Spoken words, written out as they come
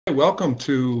Welcome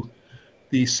to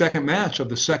the second match of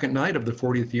the second night of the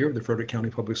 40th year of the Frederick County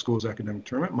Public Schools Academic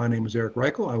Tournament. My name is Eric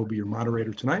Reichel. I will be your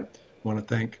moderator tonight. I want to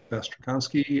thank Beth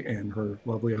Strakonski and her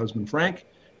lovely husband, Frank,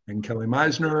 and Kelly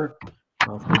Meisner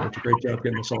for doing a great job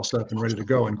getting us all set up and ready to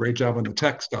go, and great job on the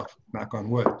tech stuff, knock on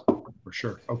wood, for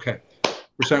sure. Okay,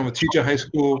 we're starting with TJ High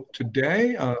School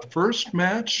today. First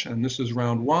match, and this is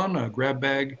round one, a grab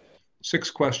bag,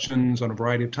 6 questions on a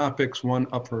variety of topics, 1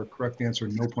 up for a correct answer,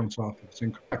 no points off if it's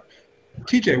incorrect.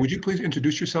 TJ, would you please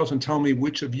introduce yourselves and tell me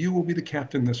which of you will be the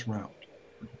captain this round?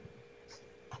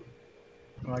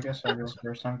 Well, I guess I'll go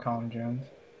first. I'm Colin Jones.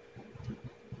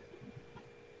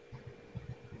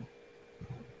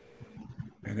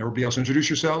 And everybody else, introduce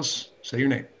yourselves. Say your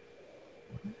name.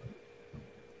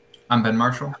 I'm Ben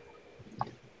Marshall.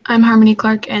 I'm Harmony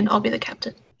Clark, and I'll be the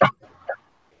captain.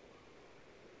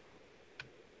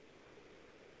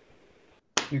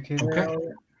 You okay, Okay.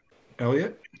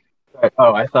 Elliot?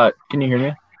 Oh, I thought, can you hear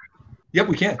me? Yep,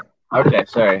 we can. Okay,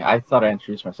 sorry. I thought I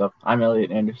introduced myself. I'm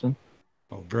Elliot Anderson.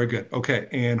 Oh, very good. Okay,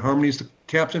 and Harmony's the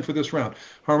captain for this round.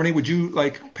 Harmony, would you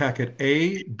like packet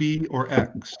A, B, or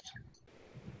X?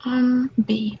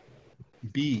 B.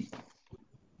 B.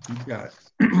 You got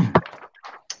it.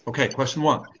 Okay, question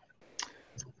 1.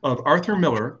 Of Arthur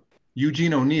Miller,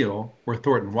 Eugene O'Neill, or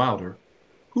Thornton Wilder,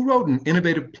 who wrote an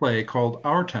innovative play called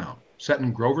Our Town, set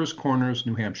in Grover's Corners,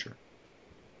 New Hampshire?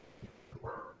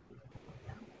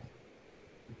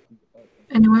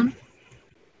 Anyone?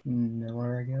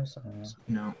 Miller, I guess. I don't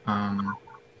know. No,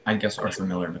 I guess Arthur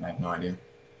Miller, but I have no idea.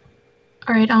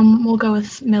 All right, we'll go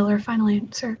with Miller, final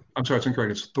answer. I'm sorry, it's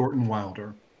incorrect. It's Thornton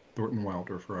Wilder. Thornton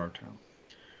Wilder for Our Town.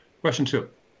 Question 2.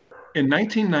 In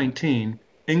 1919,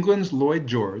 England's Lloyd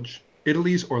George,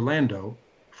 Italy's Orlando,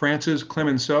 France's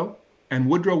Clemenceau, and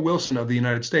Woodrow Wilson of the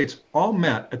United States all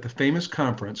met at the famous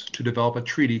conference to develop a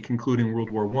treaty concluding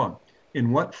World War I. In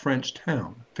what French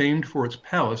town, famed for its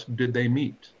palace, did they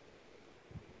meet?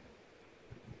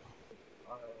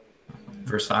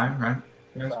 Versailles, right?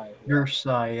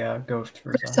 Versailles, yeah, Ghost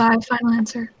Versailles. Versailles, final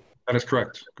answer. That is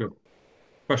correct. Good.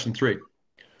 Question 3.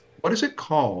 What is it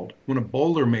called when a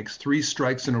bowler makes 3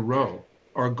 strikes in a row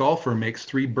or a golfer makes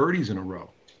 3 birdies in a row?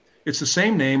 It's the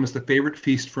same name as the favorite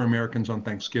feast for Americans on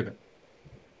Thanksgiving.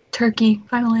 Turkey,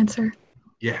 final answer.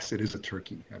 Yes, it is a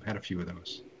turkey. I've had a few of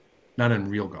those. Not in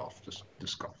real golf,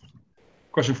 just golf.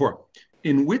 Question 4.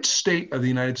 In which state of the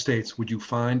United States would you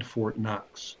find Fort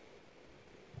Knox?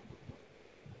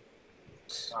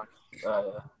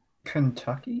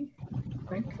 Kentucky, I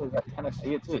think. Is that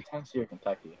Tennessee? It's either Tennessee or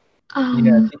Kentucky.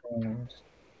 Yeah.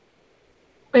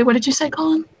 Wait, what did you say,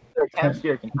 Colin? Either Tennessee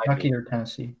or Kentucky. Kentucky or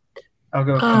Tennessee. I'll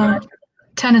go with Kentucky.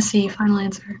 Tennessee, final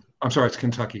answer. I'm sorry, it's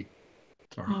Kentucky.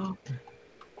 Sorry. Oh.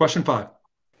 Question 5.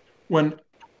 When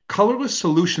colorless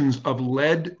solutions of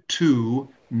lead 2,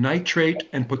 nitrate,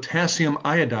 and potassium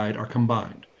iodide are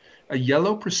combined, a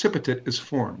yellow precipitate is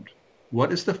formed.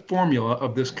 What is the formula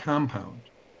of this compound?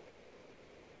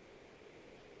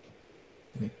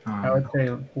 I would say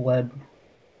lead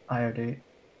iodate.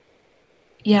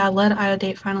 Yeah, lead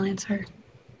iodate, final answer.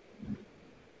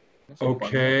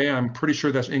 Okay, I'm pretty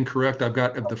sure that's incorrect. I've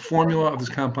got the formula of this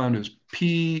compound is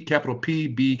P, capital P,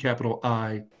 B, capital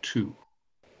I, 2.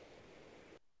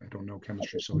 I don't know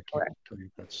chemistry, so I can't tell you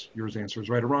if that's yours answer is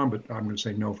right or wrong, but I'm going to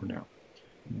say no for now.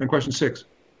 And question 6.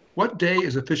 What day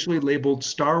is officially labeled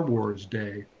Star Wars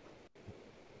Day?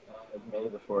 May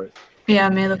the 4th. Yeah,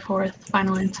 May the 4th,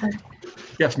 final answer.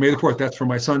 Yes, May the 4th. That's for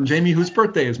my son, Jamie, whose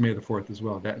birthday is May the 4th as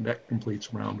well. That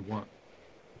completes round 1.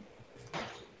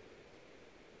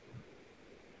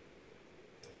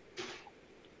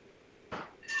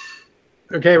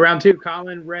 Okay, round 2.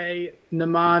 Colin, Ray,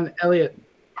 Naman, Elliot.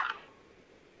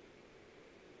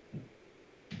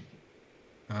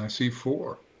 I see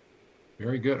 4.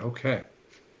 Very good. Okay.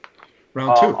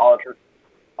 Round 2.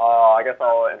 I guess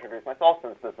I'll introduce myself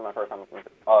since this is my first time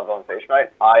on stage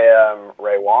tonight. I am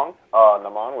Ray Wong.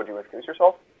 Naman, would you introduce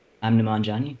yourself? I'm Naman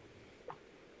Jani.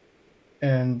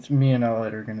 And me and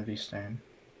Elliot are going to be staying.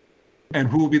 And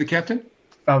who will be the captain?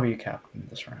 I'll be a captain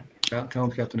this round.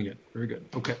 Colin's captain again. Very good.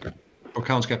 Okay. Oh,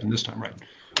 Colin's captain this time, right.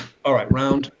 All right,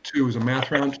 round 2 is a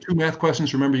math round. 2 math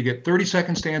questions. Remember, you get 30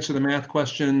 seconds to answer the math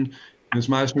question. Ms.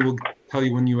 Meisner will tell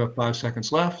you when you have 5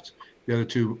 seconds left. The other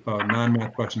 2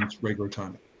 non-math questions, regular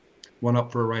time. 1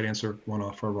 up for a right answer, 1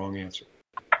 off for a wrong answer.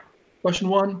 Question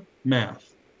 1,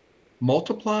 math.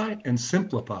 Multiply and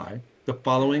simplify the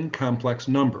following complex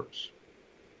numbers.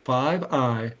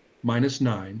 5i minus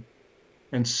 9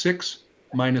 and 6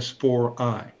 minus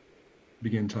 4i.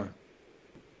 Begin time.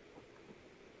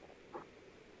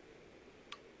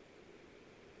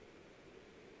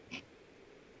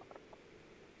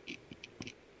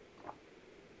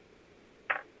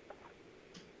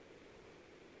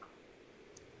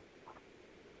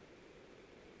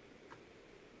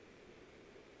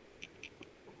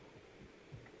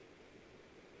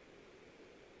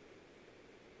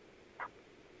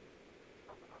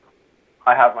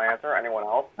 I have my answer. Anyone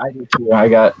else? I do too. I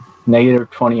got negative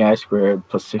 20i squared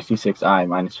plus 66i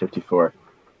minus 54.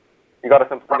 You gotta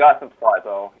simplify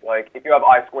though. Like if you have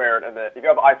I squared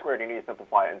you need to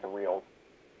simplify it into reals.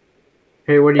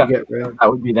 Hey, what do you get, Ray? That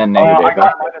would be then negative.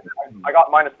 I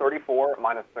got minus 34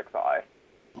 minus 6i.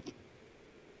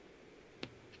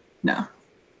 No.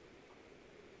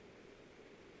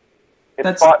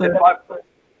 It's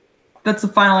That's the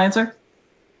final answer?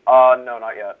 no,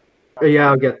 not yet. Yeah,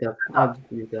 I'll get that. I'll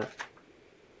use that.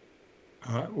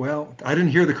 Well, I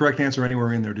didn't hear the correct answer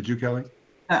anywhere in there. Did you, Kelly?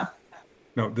 No.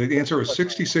 No, the answer was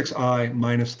 66i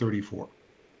minus 34.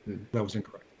 That was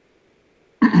incorrect.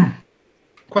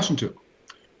 Question 2.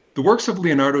 The works of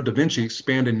Leonardo da Vinci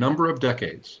spanned a number of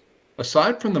decades.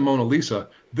 Aside from the Mona Lisa,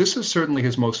 this is certainly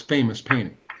his most famous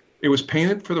painting. It was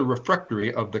painted for the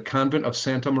refectory of the convent of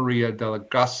Santa Maria della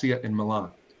Grazia in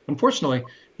Milan. Unfortunately,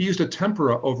 he used a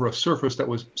tempera over a surface that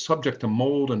was subject to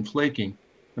mold and flaking,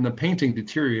 and the painting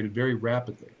deteriorated very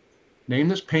rapidly. Name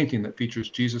this painting that features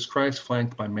Jesus Christ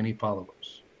flanked by many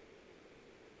followers.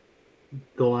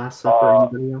 The Last Supper.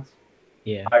 Anybody else?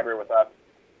 Yeah. I agree with that.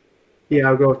 Yeah,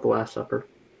 I'll go with The Last Supper.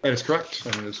 That is correct.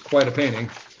 I mean, it's quite a painting.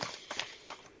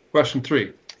 Question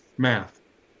 3, math.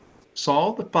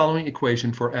 Solve the following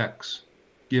equation for x.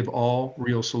 Give all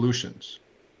real solutions.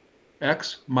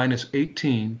 X minus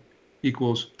 18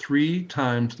 equals 3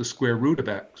 times the square root of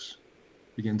x.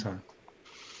 Begin time.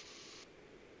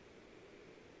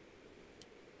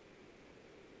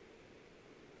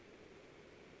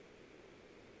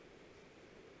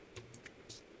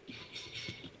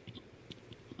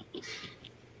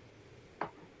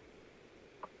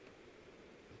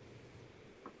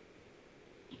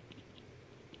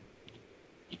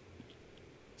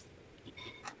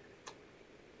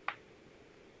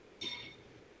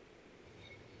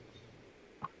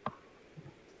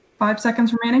 Five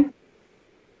seconds remaining.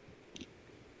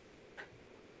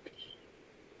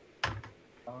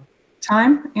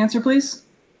 Time. Answer, please.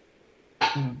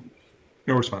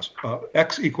 No response.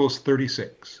 X equals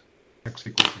 36. X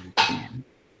equals 36.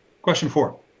 Question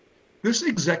 4. This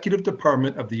executive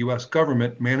department of the U.S.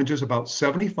 government manages about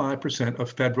 75%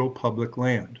 of federal public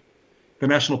land. The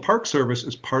National Park Service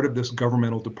is part of this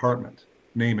governmental department.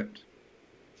 Name it.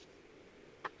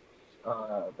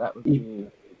 That would be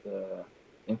the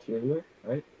Interior,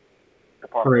 right?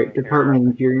 Department of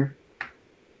Interior.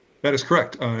 That is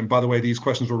correct. And by the way, these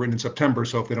questions were written in September,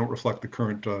 so if they don't reflect the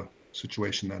current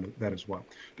situation, that is why.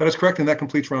 That is correct, and that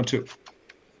completes round 2.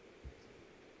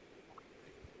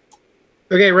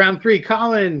 Okay, round 3.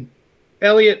 Colin,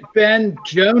 Elliot, Ben,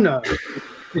 Jonah.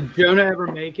 Did Jonah ever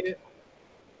make it?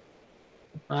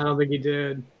 I don't think he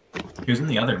did. He was in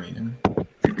the other meeting.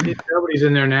 Nobody's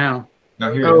in there now.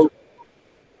 No, here he is.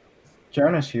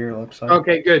 Jonah's here, looks like.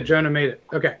 Okay, good. Jonah made it.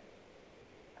 Okay.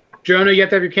 Jonah, you have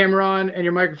to have your camera on and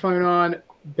your microphone on.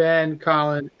 Ben,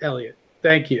 Colin, Elliot.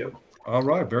 Thank you. All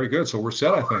right, very good. So we're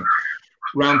set, I think.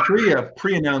 Round 3, a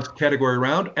pre-announced category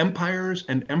round, Empires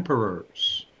and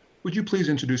Emperors. Would you please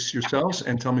introduce yourselves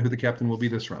and tell me who the captain will be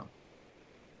this round?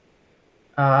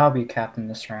 I'll be captain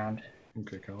this round.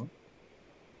 Okay, Colin.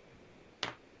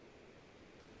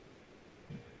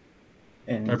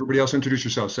 And Everybody else introduce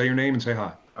yourselves. Say your name and say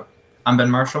hi. I'm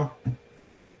Ben Marshall.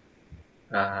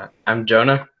 I'm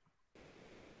Jonah.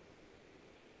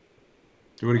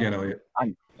 Do it again, Elliot.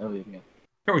 I'm Elliot again.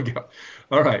 There we go.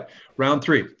 All right. Round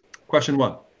 3. Question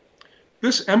 1.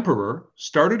 This emperor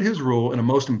started his rule in a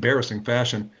most embarrassing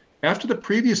fashion. After the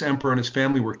previous emperor and his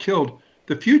family were killed,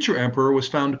 the future emperor was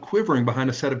found quivering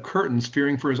behind a set of curtains,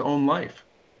 fearing for his own life.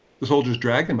 The soldiers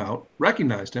dragged him out,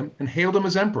 recognized him, and hailed him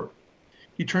as emperor.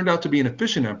 He turned out to be an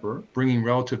efficient emperor, bringing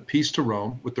relative peace to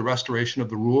Rome with the restoration of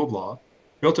the rule of law,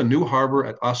 built a new harbor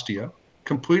at Ostia,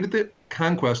 completed the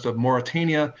conquest of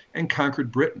Mauritania, and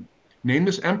conquered Britain. Name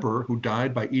this emperor who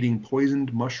died by eating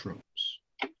poisoned mushrooms.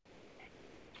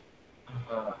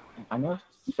 I know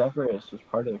Severus was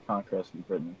part of the conquest in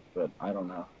Britain, but I don't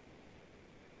know.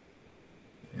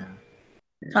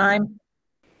 Yeah. Time.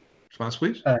 Response,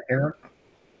 please. Eric.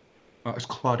 It's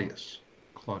Claudius.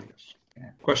 Claudius. Yeah.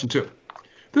 Question 2.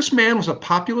 This man was a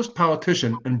populist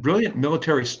politician and brilliant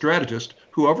military strategist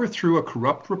who overthrew a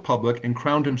corrupt republic and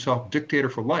crowned himself dictator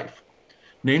for life.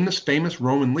 Name this famous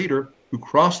Roman leader who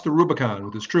crossed the Rubicon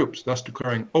with his troops, thus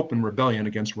declaring open rebellion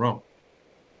against Rome.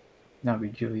 That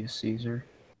would be Julius Caesar.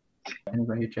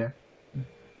 Anybody, Jeff?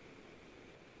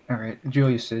 All right,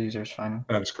 Julius Caesar's final.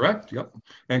 That is correct. Yep.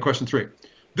 And question 3.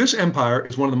 This empire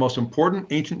is one of the most important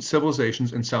ancient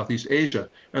civilizations in Southeast Asia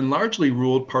and largely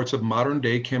ruled parts of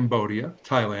modern-day Cambodia,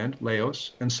 Thailand,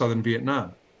 Laos, and southern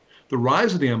Vietnam. The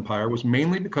rise of the empire was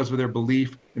mainly because of their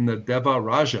belief in the Deva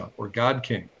Raja, or God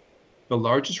King. The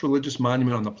largest religious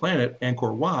monument on the planet,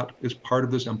 Angkor Wat, is part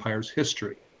of this empire's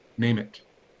history. Name it.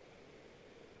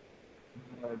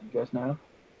 Do you guys know?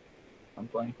 I'm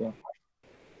blanking.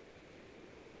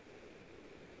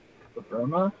 The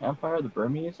Burma Empire? The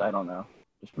Burmese? I don't know.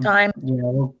 Time. Yeah,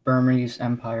 the Burmese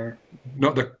Empire.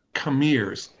 No, the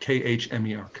Khmers,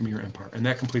 Khmer, Khmer Empire. And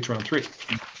that completes round 3.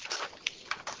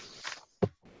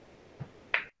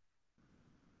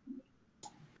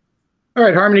 All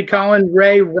right, Harmony, Colin,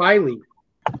 Ray, Riley.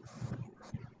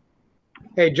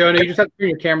 Hey, Jonah, you just have to turn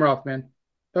your camera off, man.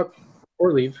 Oh,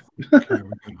 or leave. Okay, we're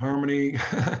good. Harmony,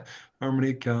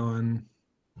 Harmony, Cohen.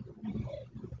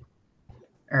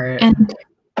 All right. And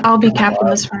I'll be captain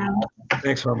this round.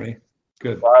 Thanks, Harmony.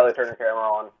 Good. Riley, turn your camera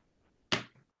on.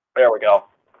 There we go.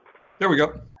 There we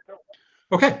go.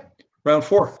 Okay, round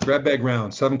 4, grab bag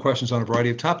round. 7 questions on a variety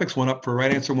of topics. 1 up for a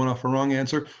right answer, 1 up for a wrong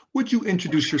answer. Would you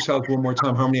introduce yourselves one more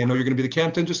time, Harmony? I know you're going to be the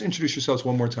captain. Just introduce yourselves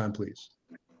one more time, please.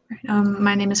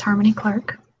 My name is Harmony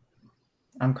Clark.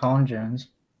 I'm Colin Jones.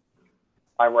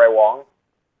 I'm Ray Wong.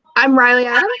 I'm Riley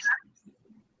Adams.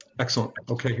 Excellent.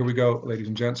 Okay, here we go, ladies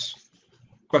and gents.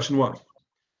 Question 1.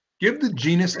 Give the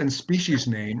genus and species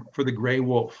name for the gray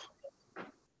wolf.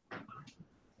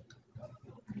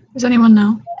 Does anyone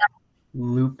know?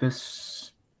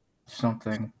 Lupus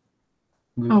something.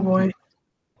 Oh boy.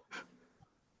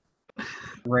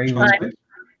 Ray Lupus.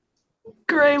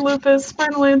 Gray lupus,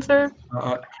 final answer.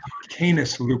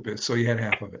 Canis lupus, so you had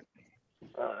half of it.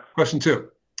 Question 2.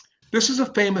 This is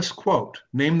a famous quote.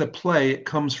 Name the play it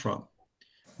comes from.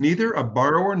 Neither a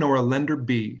borrower nor a lender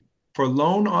be, for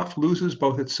loan oft loses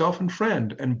both itself and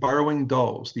friend, and borrowing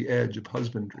dulls the edge of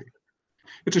husbandry.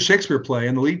 It's a Shakespeare play,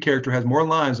 and the lead character has more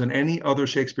lines than any other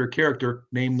Shakespeare character.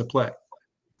 Name the play.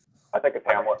 I think it's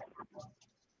Hamlet.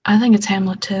 I think it's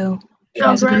Hamlet too. You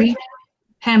Sounds guys agree? right.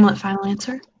 Hamlet, final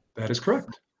answer. That is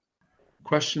correct.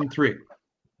 Question 3.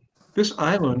 This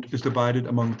island is divided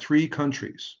among 3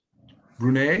 countries.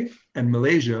 Brunei and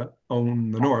Malaysia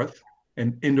own the north,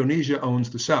 and Indonesia owns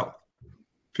the south.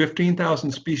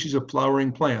 15,000 species of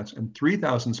flowering plants and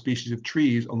 3,000 species of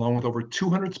trees, along with over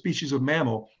 200 species of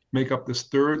mammal, make up this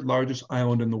 3rd largest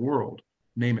island in the world.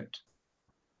 Name it.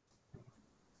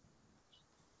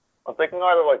 I'm thinking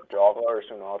either like Java or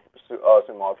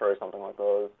Sumatra or something like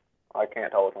those. I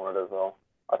can't tell which one it is though.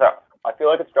 I feel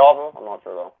like it's Java. I'm not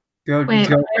sure though. Go Wait.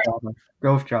 with Java.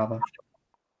 Go with Java.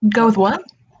 Go with what?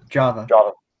 Java.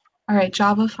 Java. All right,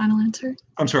 Java, final answer.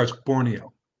 I'm sorry, it's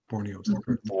Borneo. Borneo is the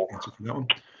correct answer for that one.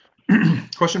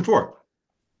 Question 4.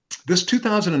 This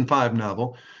 2005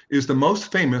 novel is the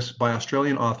most famous by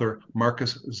Australian author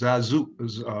Marcus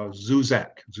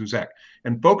Zuzak,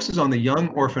 and focuses on the young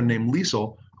orphan named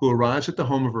Liesel, who arrives at the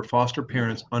home of her foster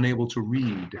parents unable to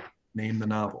read. Name the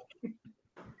novel.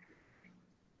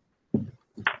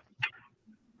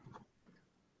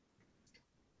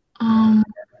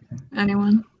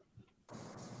 Anyone?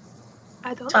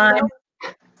 I don't Time. know.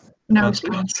 No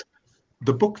response.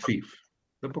 The Book Thief.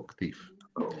 The Book Thief.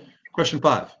 Question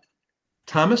 5.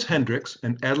 Thomas Hendricks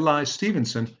and Adlai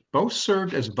Stevenson both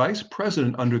served as vice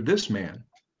president under this man.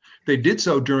 They did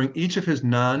so during each of his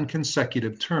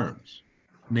non-consecutive terms.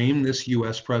 Name this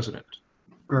U.S. president.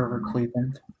 Grover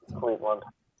Cleveland. Cleveland.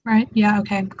 Right? Yeah,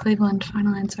 okay. Cleveland,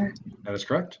 final answer. That is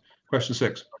correct. Question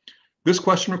 6. This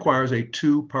question requires a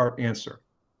 2-part answer.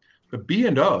 The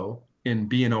B&O in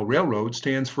B&O Railroad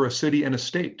stands for a city and a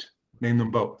state. Name them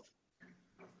both.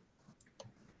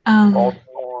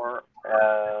 Baltimore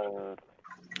and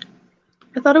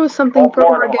I thought it was something from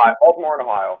Baltimore and Oregon. Ohio. Baltimore and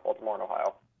Ohio. Baltimore and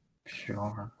Ohio.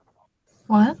 Sure.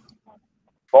 What?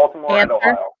 Baltimore and Answer.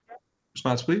 Ohio.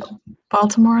 Response, please.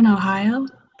 Baltimore and Ohio?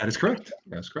 That is correct.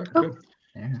 That's correct. Oh. Good.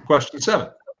 Yeah. Question 7.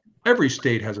 Every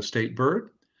state has a state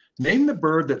bird. Name the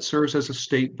bird that serves as a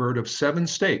state bird of 7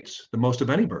 states, the most of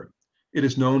any bird. It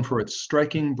is known for its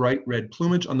striking bright red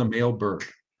plumage on the male bird.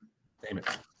 Name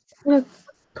it. The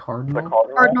Cardinal.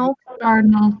 Cardinal.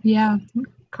 Cardinal, yeah.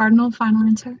 Cardinal, final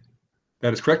answer.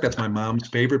 That is correct. That's my mom's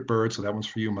favorite bird, so that one's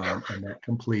for you, Mom. And that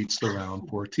completes the round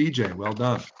for TJ. Well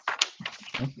done.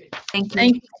 Thank you.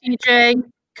 Thank you, TJ.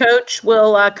 Coach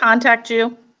will contact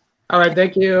you. All right,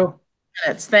 thank you.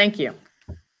 Minutes. Thank you.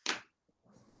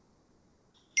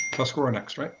 Tuscarora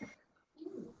next, right?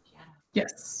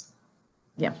 Yes.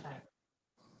 Yeah.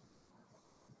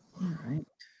 All right.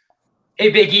 Hey,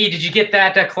 Big E, did you get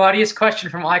that Claudius question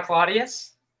from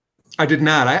Claudius? I did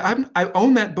not. I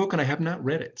own that book and I have not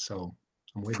read it, so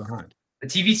I'm way behind. The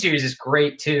TV series is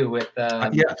great too. With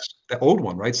yes, the old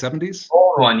one, right? 70s.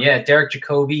 Old one, yeah. Derek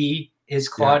Jacobi is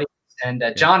Claudius, and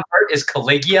John Hurt is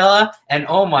Caligula. And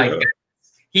oh my god,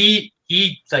 he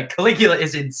like Caligula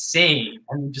is insane.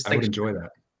 I'm just I like would enjoy that.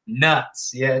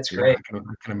 nuts. Yeah, it's great. I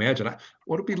can imagine. What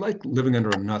would it be like living under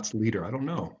a nuts leader? I don't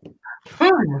know.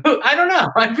 I don't know.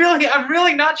 I'm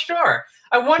really not sure.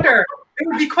 I wonder. It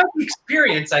would be quite the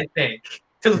experience, I think,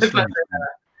 to live under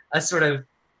a sort of,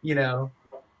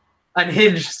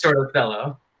 unhinged sort of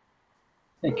fellow.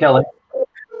 Hey, Kelly.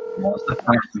 What was the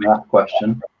first math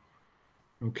question?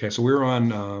 Okay, so we're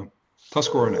on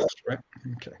Tuscarora next, right?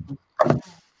 Okay.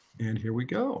 And here we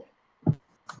go.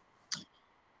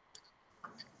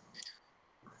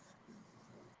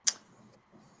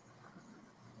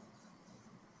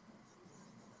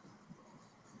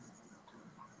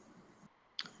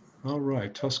 All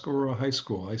right, Tuscarora High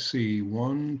School. I see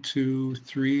 1, 2,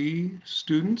 3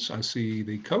 students. I see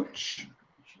the coach.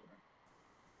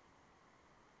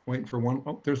 Waiting for one.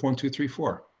 Oh, there's 1, 2, 3,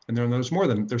 4. And then there's more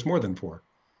than 4.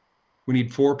 We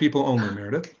need 4 people only,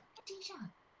 Meredith.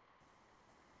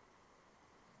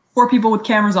 4 people with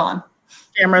cameras on.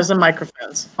 Cameras and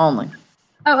microphones only.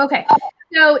 Oh, okay.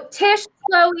 So Tish,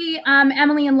 Chloe,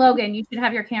 Emily, and Logan, you should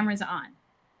have your cameras on.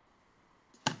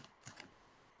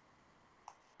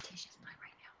 Tish is not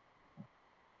right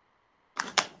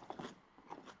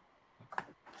now.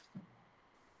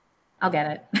 I'll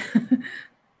get it.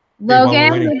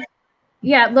 Logan,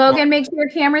 Logan, make sure your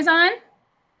camera's on.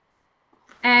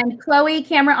 And Chloe,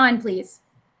 camera on, please.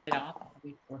 Are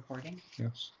we recording?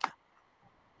 Yes.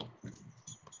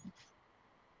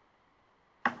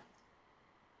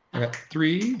 I got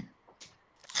 3.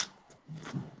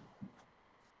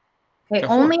 Okay,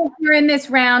 only if you're in this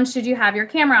round should you have your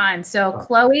camera on. So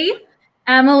Chloe,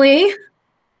 Emily,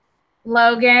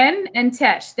 Logan, and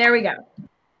Tish. There we go.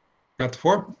 Got the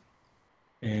 4.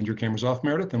 And your camera's off,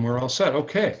 Meredith, and we're all set.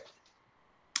 Okay.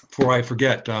 Before I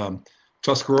forget,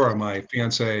 Tuscarora, my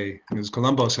fiance, Ms.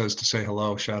 Colombo, says to say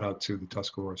hello. Shout out to the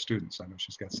Tuscarora students. I know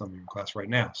she's got some of you in class right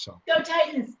now. So Go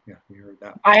Titans! yeah, we heard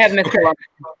that. I have Miss Colombo.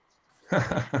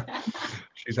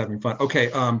 She's having fun. Okay,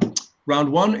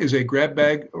 round 1 is a grab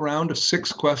bag round of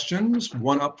 6 questions,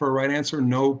 1 up for a right answer,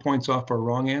 no points off for a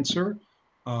wrong answer.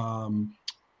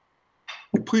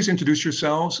 Please introduce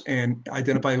yourselves and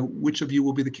identify which of you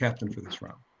will be the captain for this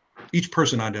round. Each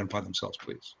person identify themselves,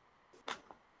 please.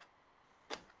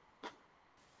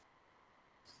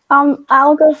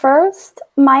 I'll go first.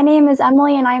 My name is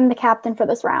Emily, and I am the captain for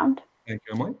this round. Thank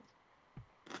you, Emily.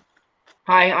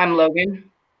 Hi, I'm Logan.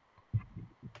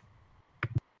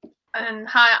 And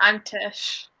hi, I'm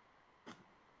Tish.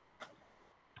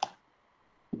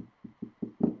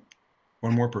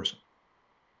 One more person.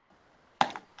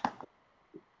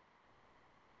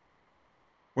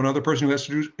 One other person who has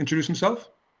to introduce himself?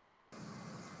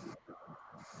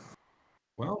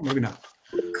 Well, maybe not.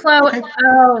 Chloe. Okay.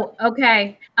 Oh,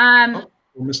 okay.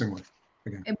 We're missing one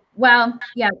again. Well,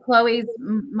 yeah, Chloe's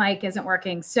mic isn't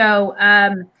working. So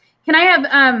can I have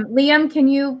Liam, can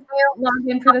you log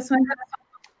in for this one?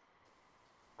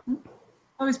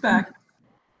 Oh, he's back.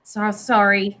 So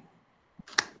sorry.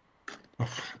 Oh,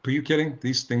 are you kidding?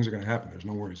 These things are going to happen. There's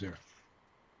no worries there.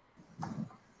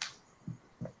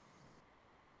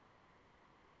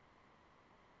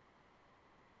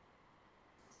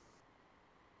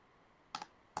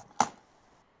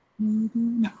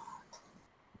 No.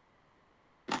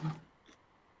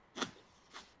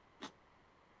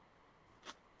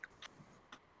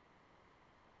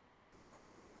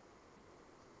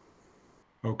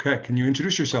 Okay, can you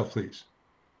introduce yourself, please?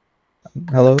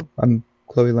 Hello, I'm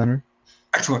Chloe Leonard.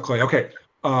 Excellent, Chloe. Okay,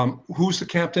 who's the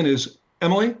captain is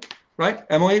Emily, right?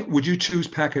 Emily, would you choose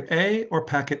packet A or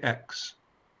packet X?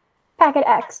 Packet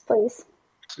X, please.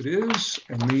 It is,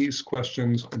 and these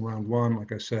questions in round 1,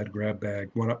 like I said, grab bag,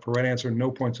 1 up for right answer,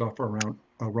 no points off for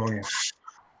a wrong answer.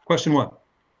 Question 1,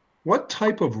 what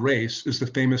type of race is the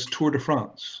famous Tour de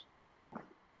France?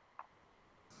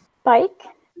 Bike?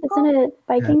 Isn't it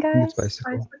biking, guys? It's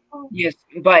bicycle. Yes,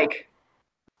 bike.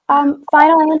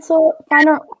 Final answer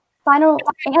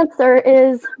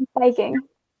is biking.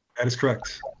 That is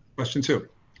correct. Question 2,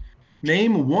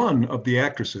 name one of the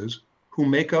actresses who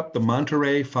make up the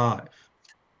Monterey Five.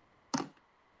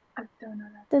 I don't know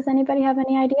that. Does anybody have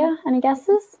any idea? Any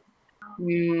guesses?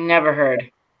 Never heard.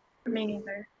 Me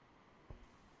neither.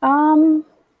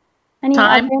 Any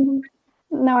Time?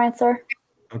 No answer.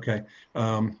 Okay.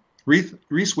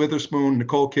 Reese Witherspoon,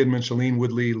 Nicole Kidman, Shailene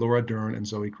Woodley, Laura Dern, and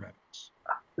Zoe Kravitz.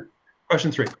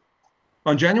 Question 3.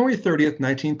 On January 30th,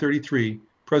 1933,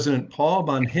 President Paul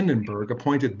von Hindenburg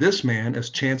appointed this man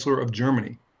as Chancellor of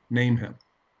Germany. Name him.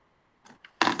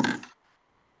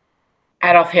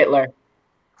 Adolf Hitler.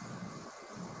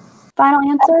 Final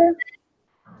answer,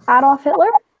 Adolf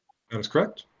Hitler. That is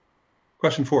correct.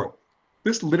 Question 4.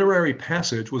 This literary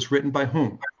passage was written by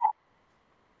whom?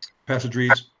 Passage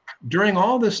reads, During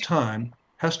all this time,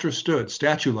 Hester stood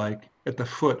statue-like at the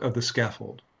foot of the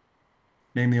scaffold.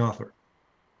 Name the author.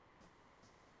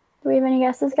 Do we have any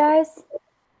guesses, guys?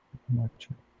 Not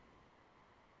sure.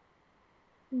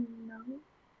 No.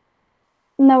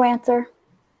 No answer.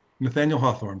 Nathaniel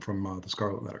Hawthorne from The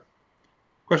Scarlet Letter.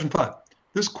 Question 5.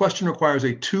 This question requires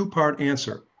a two-part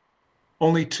answer.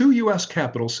 Only 2 U.S.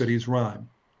 capital cities rhyme.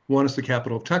 One is the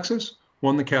capital of Texas,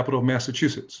 one the capital of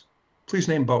Massachusetts. Please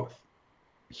name both.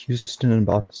 Houston and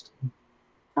Boston.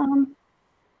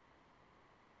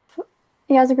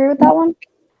 You guys agree with that one?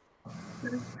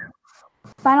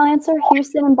 Final answer,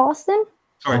 Houston and Boston?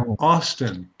 Sorry,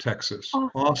 Austin, Texas.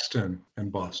 Austin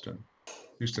and Boston.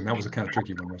 Houston, that was a kind of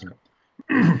tricky one, wasn't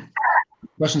it?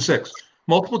 Question 6,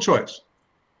 multiple choice.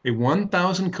 A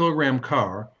 1,000 kilogram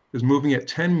car is moving at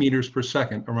 10 meters per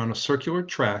second around a circular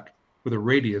track with a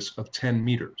radius of 10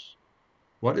 meters.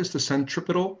 What is the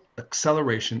centripetal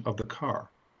acceleration of the car?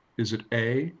 Is it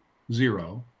A,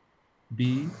 0,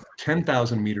 B,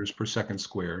 10,000 meters per second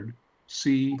squared,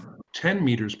 C, 10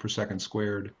 meters per second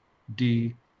squared,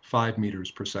 D, 5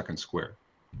 meters per second squared?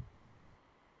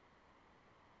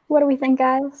 What do we think,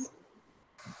 guys?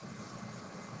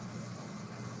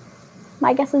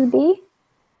 My guess is B.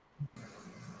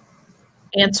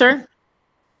 Answer?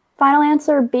 Final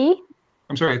answer, B.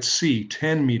 I'm sorry, it's C,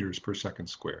 10 meters per second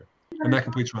squared. And that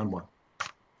completes round 1.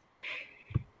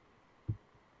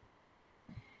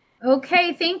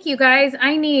 Okay, thank you guys.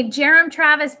 I need Jerem,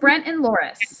 Travis, Brent, and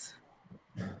Loris.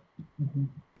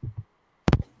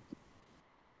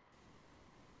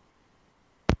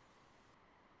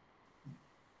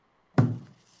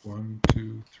 One,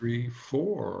 two, three,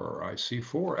 4. I see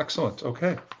 4. Excellent.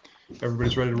 Okay.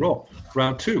 Everybody's ready to roll.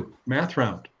 Round 2, math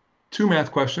round. 2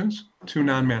 math questions, 2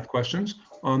 non-math questions.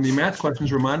 On the math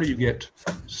questions, reminder, you get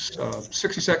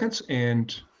 60 seconds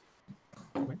and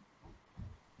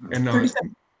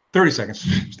 30 seconds.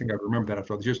 I think I remember that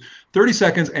after all these years. 30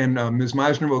 seconds, and Ms.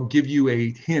 Meisner will give you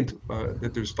a hint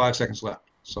that there's 5 seconds left.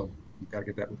 So you've got to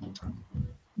get that within time.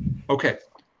 Okay.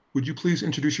 Would you please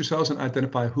introduce yourselves and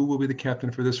identify who will be the captain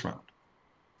for this round?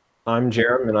 I'm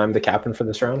Jerem, and I'm the captain for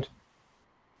this round.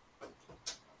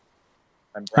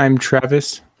 I'm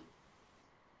Travis.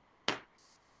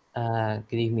 Good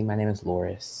evening. My name is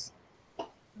Loris.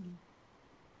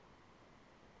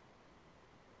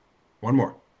 One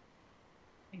more.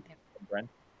 Brent.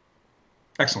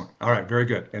 Excellent. All right. Very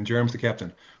good. And Jerem's the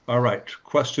captain. All right.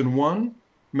 Question 1,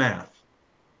 math.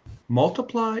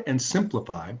 Multiply and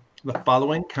simplify the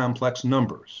following complex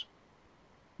numbers: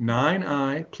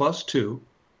 9i plus 2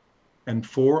 and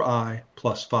 4i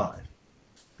plus 5.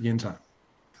 Begin time.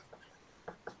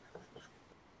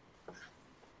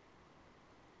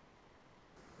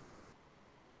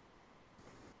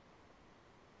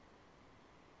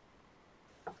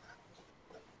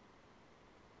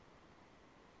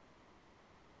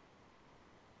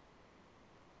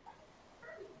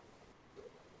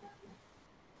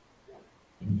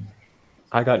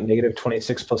 I got negative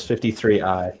 26 plus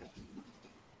 53i.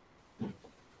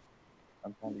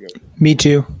 I'm trying to go. Me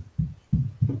too.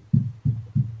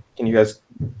 Can you guys,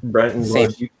 Brent and Same.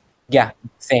 Loris, Yeah,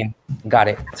 same. Got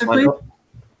it.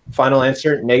 final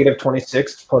answer, negative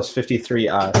 26 plus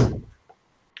 53i.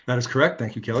 That is correct.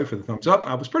 Thank you, Kelly, for the thumbs up.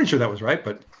 I was pretty sure that was right,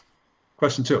 but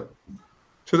question 2.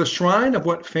 To the shrine of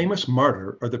what famous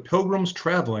martyr are the pilgrims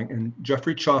traveling in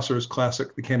Geoffrey Chaucer's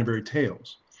classic The Canterbury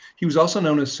Tales? He was also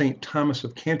known as St. Thomas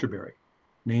of Canterbury.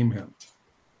 Name him.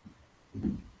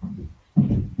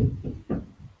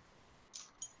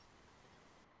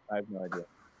 I have no idea.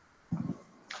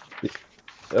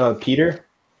 Peter?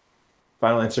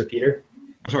 Final answer, Peter?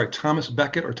 I'm sorry, Thomas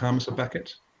Becket or Thomas of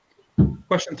Becket.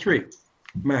 Question 3,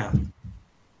 math.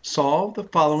 Solve the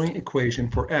following equation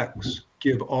for x.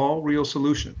 Give all real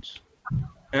solutions.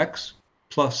 X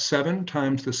plus 7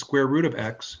 times the square root of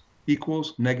x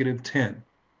equals negative 10.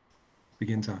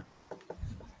 Begin time.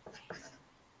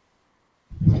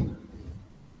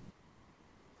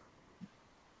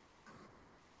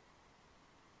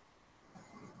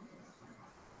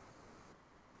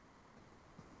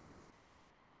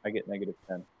 I get negative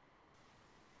 10.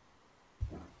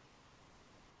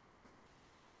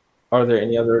 Are there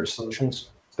any other solutions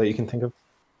that you can think of?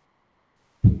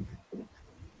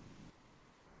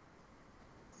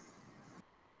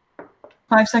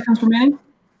 Five seconds remaining.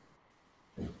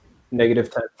 Negative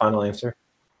 10, final answer.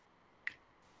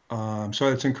 I'm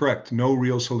sorry, that's incorrect. No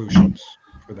real solutions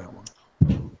for that one.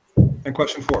 And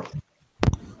question 4.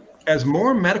 As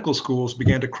more medical schools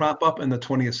began to crop up in the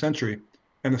 20th century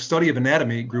and the study of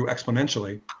anatomy grew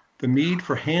exponentially, the need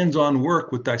for hands-on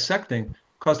work with dissecting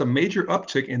caused a major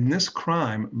uptick in this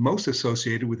crime most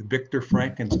associated with Victor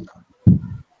Frankenstein?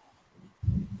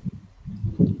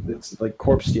 It's like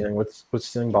corpse stealing. What's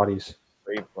stealing bodies?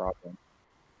 Grave robbing.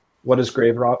 What is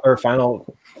grave rob or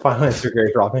final answer?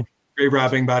 Grave robbing. Grave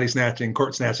robbing, body snatching,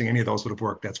 court snatching, any of those would have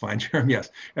worked. That's fine, Jeremy. Yes.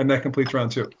 And that completes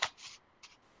round 2.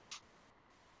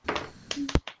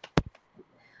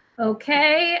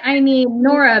 Okay, I need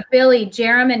Nora, Billy,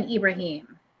 Jerem, and Ibrahim.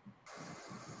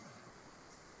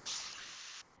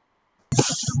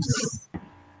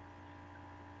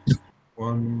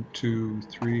 One, two,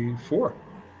 three, 4.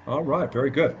 All right,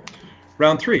 very good.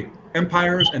 Round 3,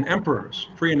 empires and emperors,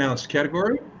 pre-announced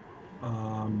category.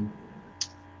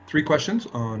 3 questions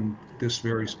on this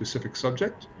very specific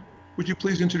subject. Would you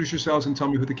please introduce yourselves and tell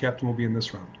me who the captain will be in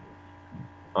this round?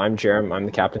 I'm Jerem. I'm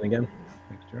the captain again.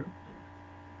 Thanks, Jerem.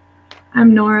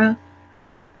 I'm Nora.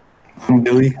 I'm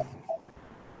Billy.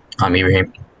 I'm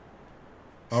Ibrahim.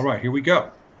 All right, here we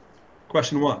go.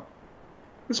 Question 1.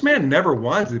 This man never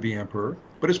wanted to be emperor,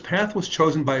 but his path was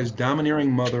chosen by his domineering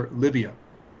mother, Livia.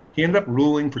 He ended up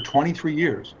ruling for 23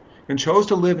 years and chose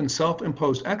to live in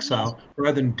self-imposed exile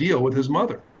rather than deal with his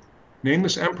mother. Name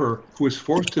this emperor who was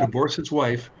forced to divorce his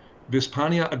wife,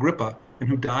 Vespania Agrippa, and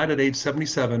who died at age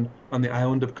 77 on the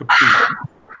island of Capri.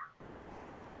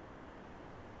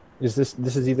 Is this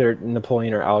is either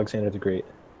Napoleon or Alexander the Great?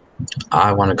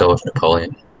 I want to go with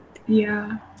Napoleon.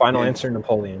 Yeah. Final answer,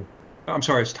 Napoleon. I'm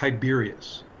sorry, it's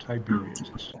Tiberius.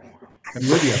 Tiberius. And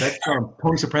Livia, that's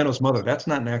Tony Soprano's mother. That's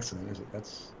not an accident, is it?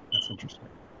 That's interesting.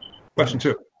 Question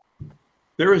 2.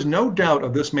 There is no doubt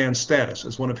of this man's status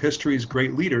as one of history's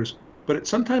great leaders, but it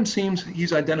sometimes seems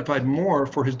he's identified more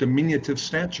for his diminutive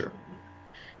stature.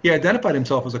 He identified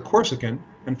himself as a Corsican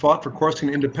and fought for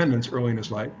Corsican independence early in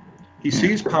his life. He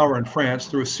seized power in France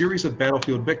through a series of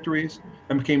battlefield victories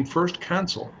and became first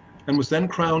consul, and was then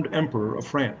crowned emperor of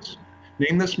France.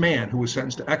 Name this man who was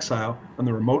sentenced to exile on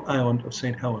the remote island of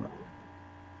St. Helena.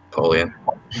 Napoleon.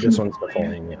 This one's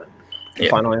Napoleon, yeah.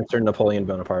 Final answer, Napoleon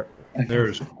Bonaparte.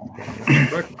 There's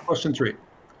correct. Question 3.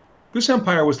 This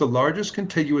empire was the largest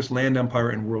contiguous land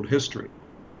empire in world history.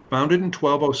 Founded in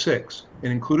 1206,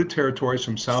 it included territories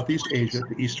from Southeast Asia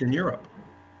to Eastern Europe.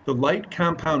 The light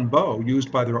compound bow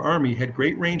used by their army had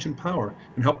great range and power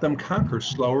and helped them conquer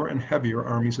slower and heavier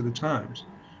armies of the times.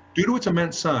 Due to its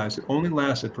immense size, it only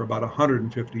lasted for about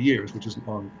 150 years, which isn't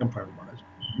long empire-wise.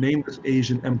 Name this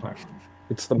Asian empire.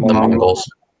 It's the Mongols.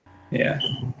 Yeah.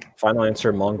 Final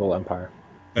answer, Mongol Empire.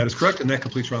 That is correct, and that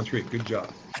completes round 3. Good job.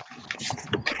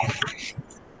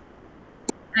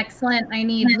 Excellent. I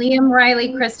need Liam,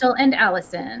 Riley, Crystal, and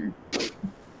Allison.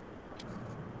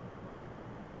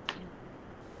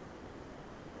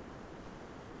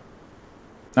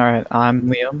 All right, I'm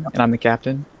Liam, and I'm the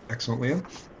captain. Excellent, Liam.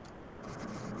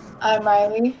 I'm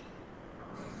Riley.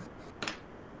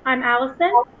 I'm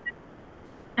Allison.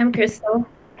 I'm Crystal.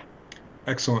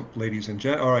 Excellent, ladies and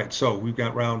gentlemen. All right, so we've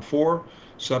got round 4,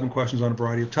 7 questions on a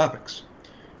variety of topics.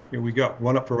 Here we go.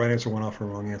 1 up for a right answer, 1 off for a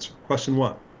wrong answer. Question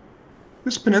 1.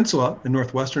 This peninsula in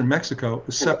northwestern Mexico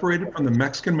is separated from the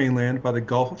Mexican mainland by the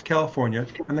Gulf of California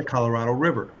and the Colorado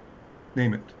River.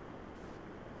 Name it.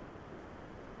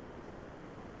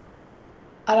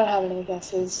 I don't have any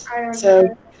guesses. Time. Say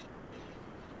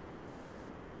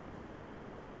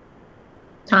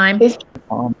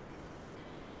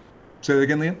that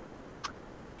again, Liam.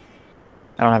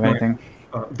 I don't have anything.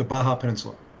 The Baja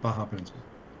Peninsula. Baja Peninsula.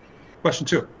 Question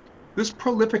 2. This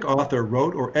prolific author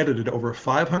wrote or edited over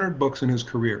 500 books in his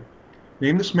career.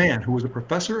 Name this man who was a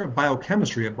professor of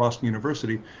biochemistry at Boston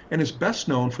University and is best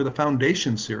known for the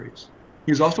Foundation series.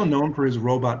 He is also known for his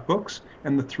robot books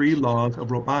and the 3 laws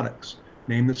of robotics.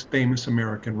 Name this famous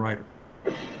American writer.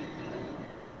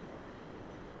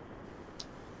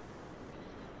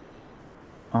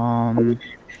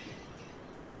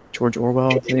 George Orwell.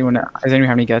 Does anyone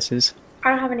have any guesses? I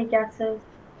don't have any guesses.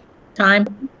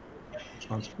 Time.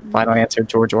 Final answer,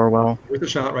 George Orwell. With a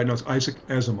shot right now, it's Isaac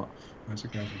Asimov.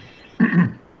 Isaac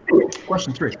Asimov.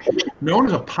 Question 3. Known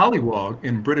as a pollywog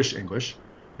in British English,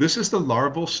 this is the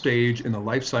larval stage in the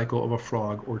life cycle of a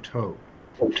frog or toad.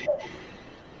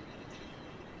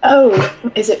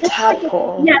 Oh, is it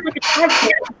tadpole? Yeah, it's like a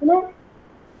tadpole, isn't it?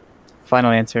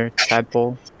 Final answer,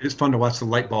 tadpole. It's fun to watch the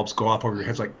light bulbs go off over your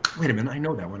heads like, wait a minute, I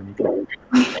know that one.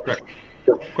 Correct.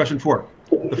 Question 4.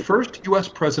 The first U.S.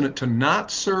 president to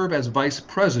not serve as vice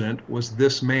president was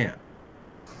this man.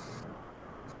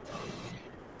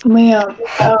 Liam.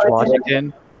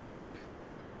 Washington.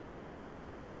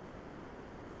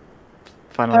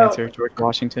 Final answer, George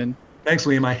Washington. Thanks,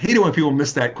 Liam. I hate it when people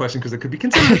miss that question because it could be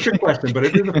considered a trick question, but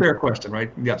it is a fair question,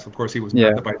 right? Yes, of course, he was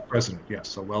not the vice president. Yes,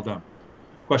 so well done.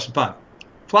 Question 5.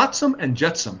 Flotsam and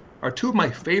Jetsam are two of my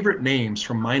favorite names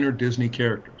from minor Disney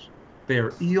characters. They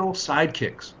are eel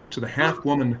sidekicks to the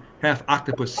half-woman,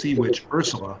 half-octopus sea witch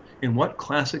Ursula in what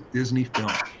classic Disney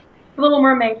film? Little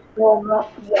Mermaid.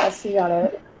 Well, yes, you got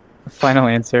it. Final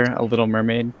answer, A Little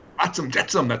Mermaid. Flotsam,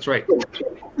 Jetsam, that's right.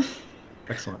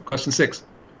 Excellent. Question 6.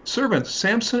 Servants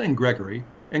Samson and Gregory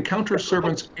encounter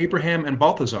servants Abraham and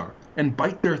Balthazar and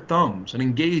bite their thumbs and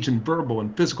engage in verbal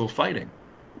and physical fighting.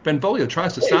 Benvolio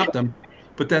tries to stop them,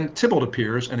 but then Tybalt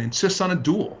appears and insists on a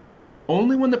duel.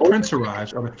 Only when the prince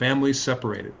arrives are the families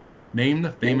separated. Name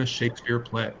the famous Shakespeare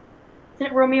play. Is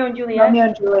it Romeo and Juliet? Romeo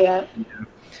and Juliet.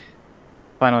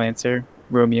 Final answer,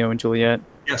 Romeo and Juliet.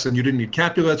 Yes, and you didn't need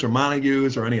Capulets or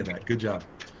Montagues or any of that. Good job.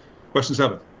 Question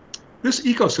 7. This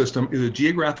ecosystem is a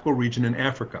geographical region in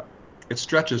Africa. It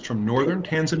stretches from northern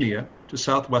Tanzania to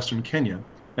southwestern Kenya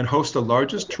and hosts the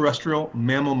largest terrestrial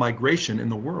mammal migration in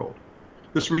the world.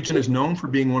 This region is known for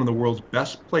being one of the world's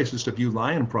best places to view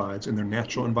lion prides in their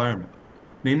natural environment.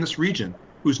 Name this region,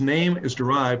 whose name is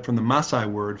derived from the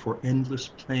Maasai word for endless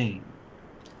plain.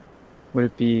 Would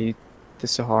it be the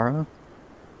Sahara?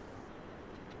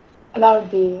 That would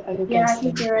be a good Yeah, guess. I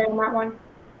think you're right on that one.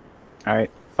 All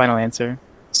right, final answer,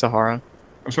 Sahara.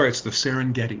 I'm sorry, it's the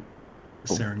Serengeti.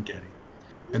 The Serengeti.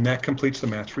 And that completes the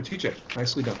match for TJ.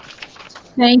 Nicely done.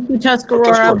 Thank you, Tuscarora.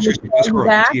 Tuscarora, excuse me, We'll be Tuscarora,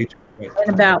 back TH, right.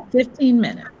 in about 15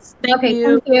 minutes. Thank Okay,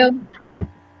 you. thank you.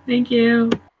 Thank you.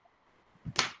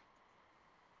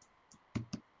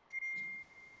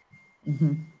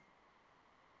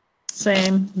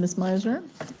 Same, Ms. Meiser.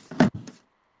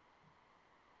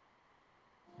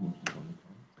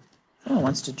 Someone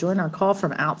wants to join our call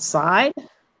from outside.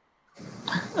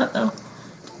 Uh-oh.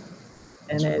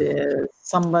 And it is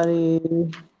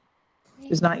somebody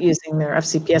who's not using their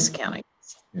FCPS accounting.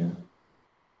 Yeah.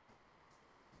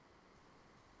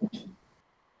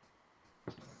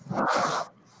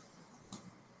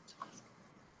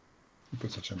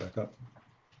 Put that back up.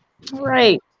 All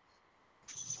right.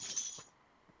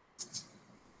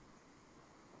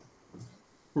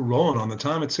 We're rolling on the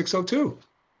time at 6:02.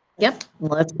 Yep,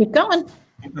 let's keep going.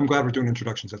 I'm glad we're doing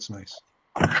introductions. That's nice.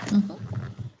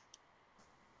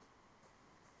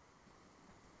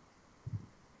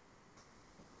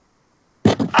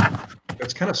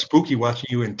 It's kind of spooky watching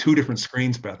you in two different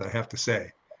screens, Beth, I have to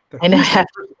say. I know.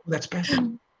 That's Beth.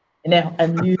 I know,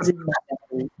 I'm using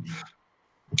my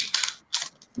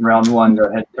Round one, go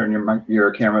ahead, turn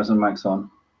your cameras and mics on.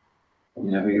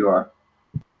 You know who you are.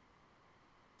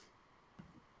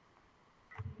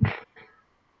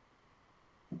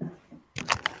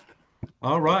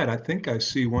 All right, I think I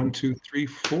see 1, 2, 3,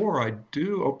 4. I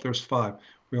do. Oh, there's 5.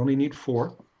 We only need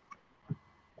 4.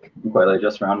 Quite late,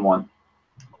 just round one.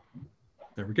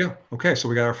 There we go. Okay, so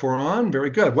we got our 4 on.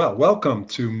 Very good. Well, welcome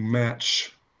to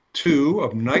match 2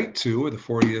 of night 2 of the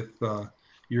 40th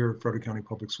year of Frederick County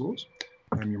Public Schools.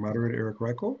 I'm your moderator, Eric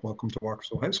Reichel. Welcome to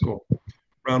Walkersville High School.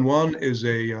 Round 1 is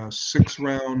a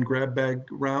 6-round grab bag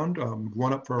round.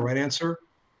 1 up for a right answer,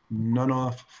 none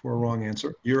off for a wrong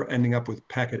answer. You're ending up with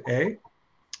packet A.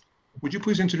 Would you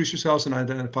please introduce yourselves and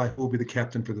identify who will be the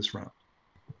captain for this round?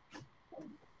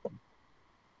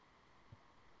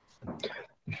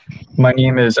 My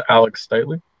name is Alex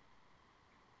Stitley.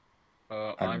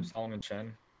 I'm Solomon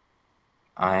Chen.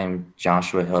 I'm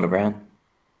Joshua Hildebrand.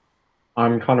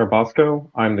 I'm Connor Bosco.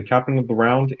 I'm the captain of the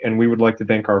round, and we would like to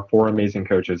thank our 4 amazing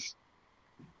coaches.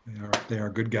 They are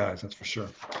good guys, that's for sure.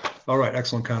 All right,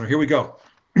 excellent, Connor. Here we go.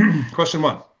 Question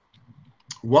 1.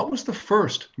 What was the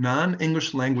first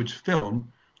non-English language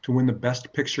film to win the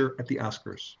Best Picture at the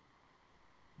Oscars?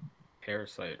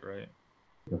 Parasite, right?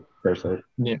 Parasite.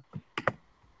 Yeah.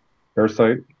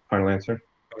 Parasite, final answer.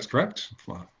 That was correct.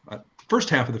 Well,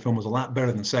 first half of the film was a lot better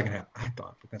than the second half, I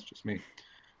thought, but that's just me.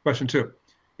 Question 2.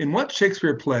 In what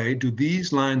Shakespeare play do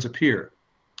these lines appear?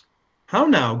 How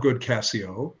now, good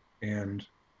Cassio, and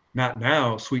not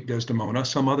now, sweet Desdemona,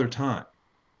 some other time.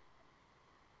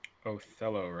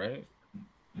 Othello, right?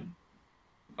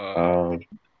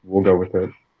 We'll go with it.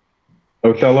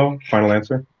 Othello, final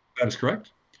answer. That is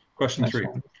correct. Question 3.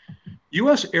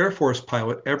 U.S. Air Force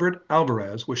pilot Everett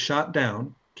Alvarez was shot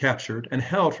down, captured, and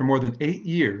held for more than 8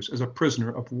 years as a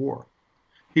prisoner of war.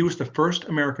 He was the first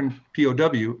American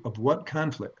POW of what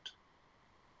conflict?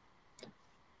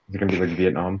 Is it going to be like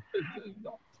Vietnam?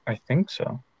 I think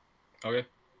so. Okay.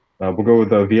 We'll go with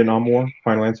the Vietnam War,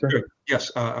 final answer. Good.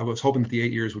 Yes, I was hoping that the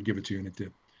 8 years would give it to you, and it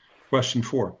did. Question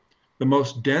 4. The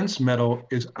most dense metal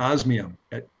is osmium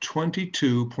at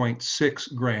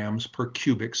 22.6 grams per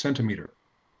cubic centimeter.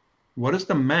 What is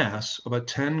the mass of a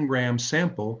 10-gram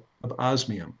sample of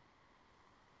osmium?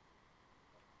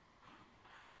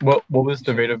 What was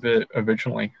the rate of it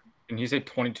originally? And you say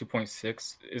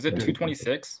 22.6. Is it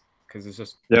 226? Because it's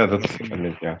just. Yeah, that's I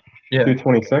mean, yeah. Yeah.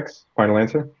 226. Final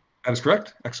answer. That is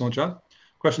correct. Excellent job.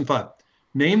 Question 5.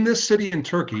 Name this city in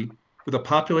Turkey with a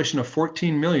population of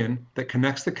 14 million that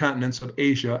connects the continents of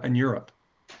Asia and Europe.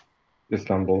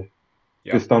 Istanbul.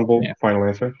 Yeah. Istanbul. Yeah. Final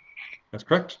answer. That's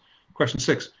correct. Question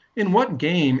 6. In what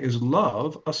game is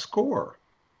love a score?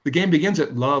 The game begins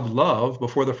at love, love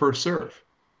before the first serve.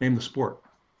 Name the sport.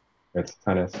 It's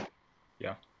tennis.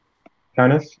 Yeah.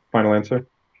 Tennis. Final answer.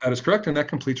 That is correct, and that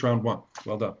completes round 1.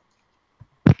 Well done.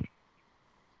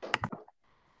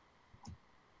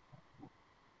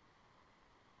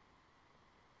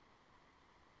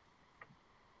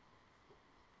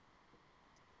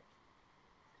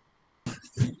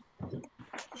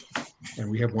 And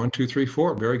we have 1, 2, 3,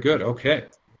 4. Very good. Okay.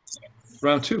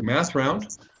 Round 2, math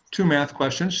round. 2 math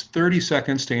questions, 30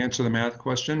 seconds to answer the math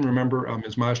question. Remember,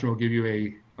 Ms. Majna will give you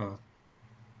a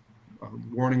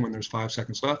warning when there's 5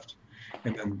 seconds left.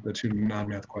 And then the 2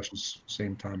 non-math questions,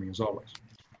 same timing as always.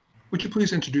 Would you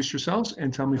please introduce yourselves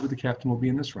and tell me who the captain will be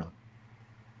in this round?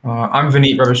 I'm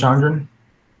Vineet Ravichandran.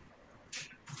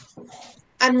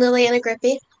 I'm Liliana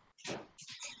Grippy.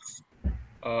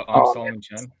 I'm Solomon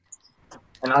Chen.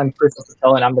 And I'm Chris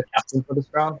Patel, and I'm the captain for this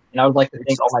round. And I would like to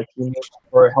thank all my teammates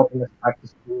for helping us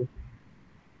practice too.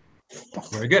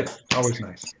 Very good. Always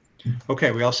nice. Okay,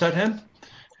 we all set, Hen?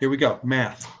 Here we go.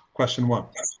 Math. Question 1.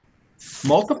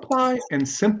 Multiply and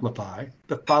simplify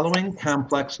the following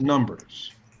complex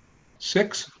numbers.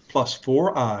 6 plus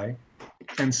 4i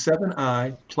and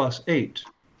 7i plus 8.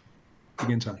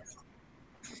 Begin time.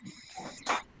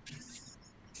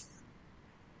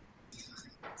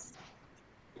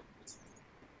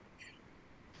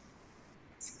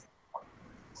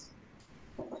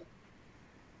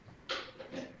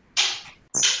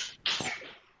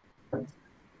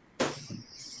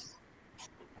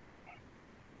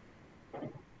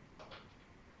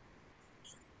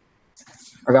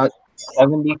 I got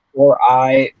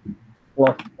 74i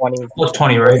plus 20. Plus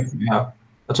 20, right? Yeah.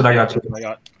 That's what I got too. I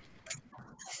got.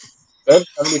 Good.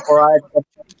 74i plus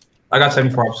 20. I got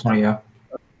 74 plus 20, yeah.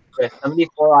 Okay,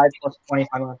 74i plus 20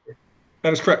 final answer.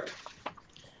 That is correct.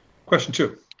 Question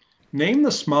 2. Name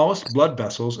the smallest blood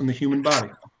vessels in the human body.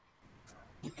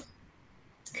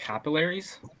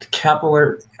 Capillaries? The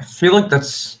capillary. I feel like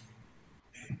that's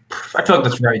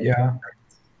right, yeah.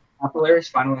 Capillaries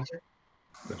final answer.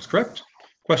 That is correct.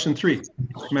 Question 3.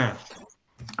 Math.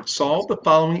 Solve the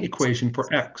following equation for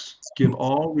x. Give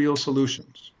all real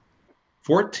solutions.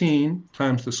 14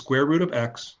 times the square root of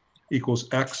x equals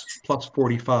x plus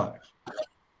 45.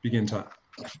 Begin time.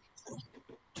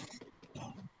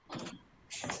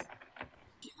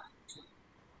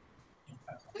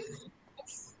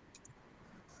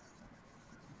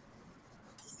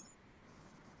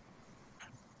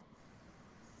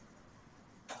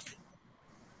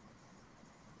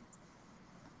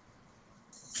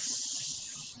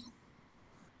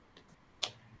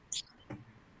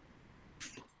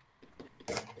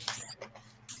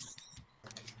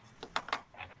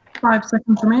 Five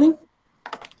seconds remaining.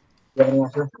 You have any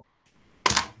answer?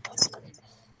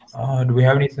 Do we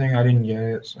have anything? I didn't get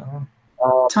it, so.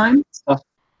 Time?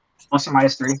 Plus or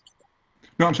minus 3.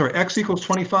 No, I'm sorry. X equals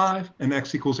 25 and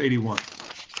x equals 81.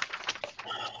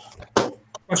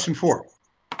 Question 4.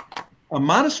 A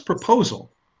modest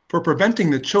proposal for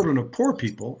preventing the children of poor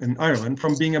people in Ireland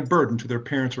from being a burden to their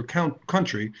parents or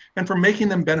country and from making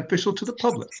them beneficial to the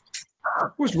public.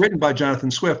 It was written by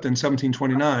Jonathan Swift in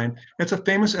 1729. It's a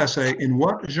famous essay in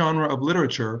what genre of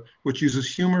literature which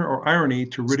uses humor or irony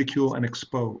to ridicule and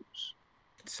expose?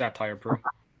 Satire, bro.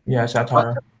 Yeah,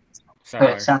 satire.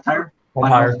 Satire. Satire?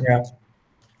 Satire, yeah.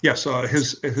 Yes,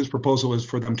 his proposal is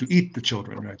for them to eat the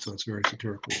children, right? So it's very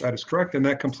satirical. That is correct, and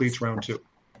that completes round 2.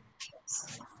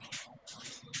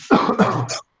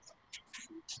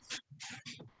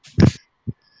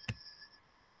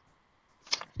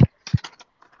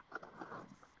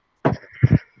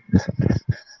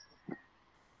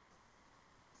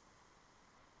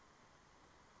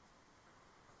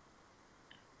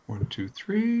 One, two,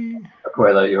 three.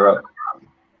 Aquila, you're up.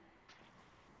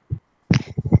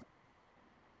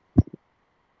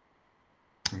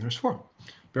 And there's 4.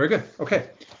 Very good. Okay.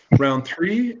 Round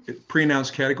 3,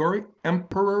 pre-announced category,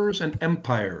 emperors and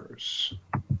empires.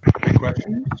 3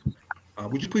 questions.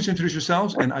 Would you please introduce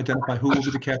yourselves and identify who will be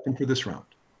the captain for this round?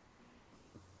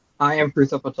 I am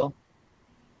Pritha Patel.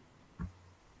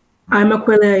 I'm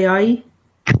Aquila Ayayi.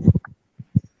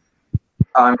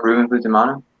 I'm Ruben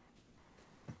Butimana.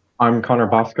 I'm Connor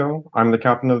Bosco. I'm the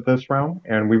captain of this round,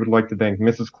 and we would like to thank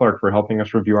Mrs. Clark for helping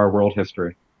us review our world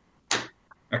history.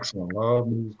 Excellent. Love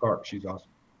Mrs. Clark. She's awesome.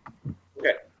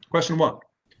 Okay. Question 1.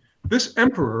 This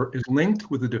emperor is linked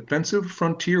with the defensive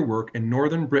frontier work in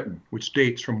northern Britain, which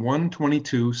dates from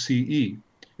 122 CE.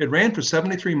 It ran for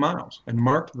 73 miles and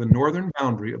marked the northern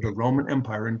boundary of the Roman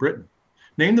Empire in Britain.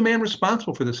 Name the man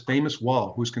responsible for this famous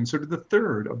wall, who is considered the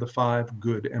third of the 5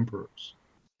 good emperors.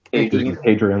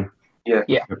 Hadrian.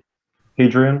 Yeah.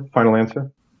 Hadrian, final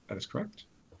answer. That is correct.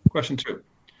 Question 2.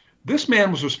 This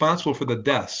man was responsible for the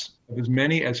deaths of as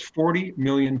many as 40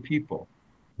 million people.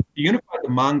 He unified the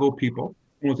Mongol people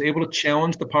and was able to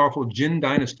challenge the powerful Jin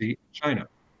dynasty in China.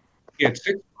 He had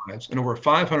 6 wives and over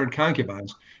 500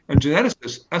 concubines, and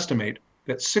geneticists estimate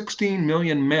that 16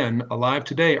 million men alive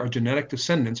today are genetic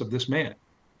descendants of this man.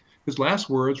 His last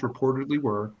words reportedly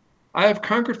were, "I have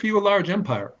conquered for you a large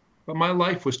empire, but my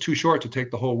life was too short to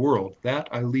take the whole world. That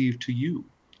I leave to you."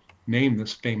 Name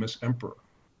this famous emperor.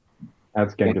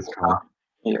 That's Genghis Khan.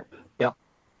 Yeah.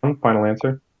 Final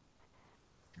answer.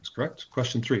 That's correct.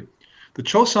 Question 3. The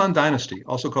Choson dynasty,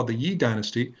 also called the Yi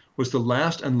dynasty, was the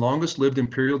last and longest lived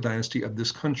imperial dynasty of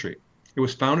this country. It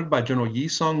was founded by General Yi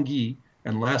Song-gi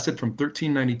and lasted from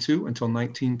 1392 until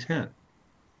 1910.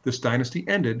 This dynasty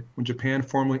ended when Japan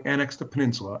formally annexed the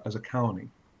peninsula as a colony.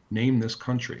 Name this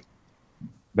country.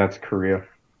 That's Korea.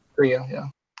 Korea, yeah.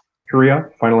 Korea,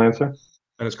 final answer.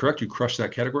 That is correct. You crushed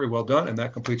that category. Well done. And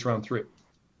that completes round 3.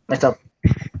 Nice job.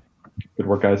 Good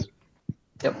work, guys.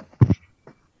 Yep.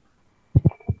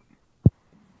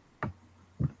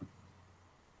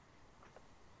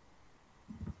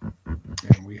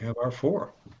 And we have our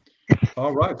 4.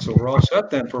 All right, so we're all set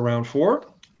then for round 4.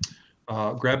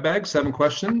 Grab bag, 7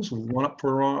 questions, 1 up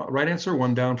for a right answer,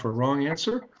 1 down for a wrong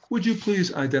answer. Would you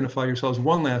please identify yourselves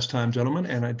one last time, gentlemen,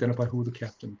 and identify who the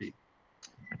captain be?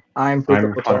 I'm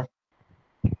Connor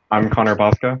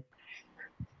Bosco.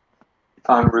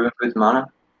 I'm Ruben Guzmana.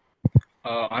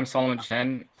 I'm Solomon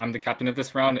Chen. I'm the captain of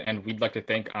this round, and we'd like to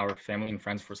thank our family and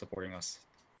friends for supporting us.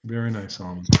 Very nice,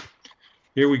 Solomon.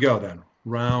 Here we go then.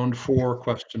 Round 4,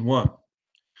 question 1.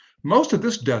 Most of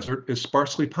this desert is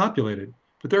sparsely populated,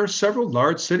 but there are several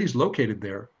large cities located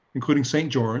there, including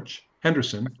St. George,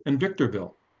 Henderson, and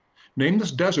Victorville. Name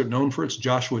this desert known for its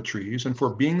Joshua trees and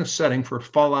for being the setting for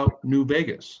Fallout New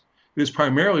Vegas. It is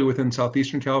primarily within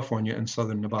southeastern California and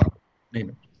southern Nevada. Name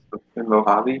it.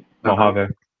 Mojave.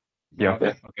 Mojave. Yeah.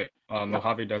 Okay.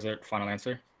 Mojave Desert, final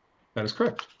answer. That is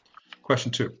correct.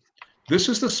 Question 2. This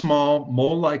is the small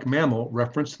mole-like mammal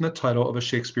referenced in the title of a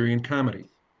Shakespearean comedy.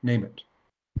 Name it.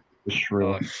 The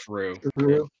shrew.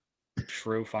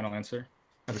 Shrew, final answer.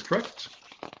 That is correct.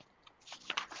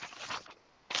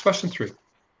 Question 3.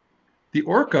 The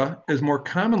orca is more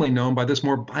commonly known by this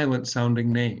more violent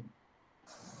sounding name.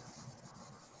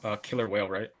 Killer whale,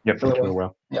 right? Yep, killer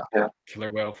whale. Yeah.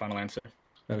 Killer whale, final answer.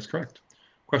 That is correct.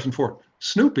 Question 4.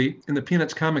 Snoopy, in the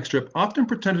Peanuts comic strip, often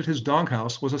pretended his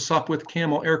doghouse was a Sopwith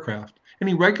Camel aircraft, and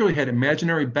he regularly had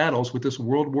imaginary battles with this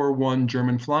World War I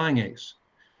German flying ace.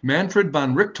 Manfred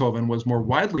von Richthofen was more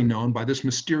widely known by this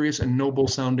mysterious and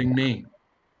noble-sounding name.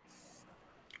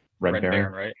 Red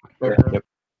Baron, right? Yep.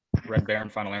 Red Baron,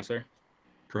 final answer.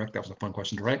 Correct. That was a fun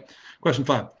question to write. Question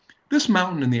 5. This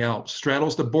mountain in the Alps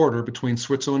straddles the border between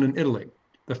Switzerland and Italy.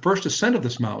 The first ascent of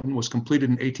this mountain was completed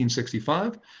in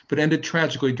 1865, but ended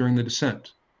tragically during the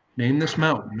descent. Name this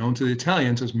mountain, known to the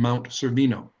Italians as Mount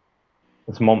Cervino.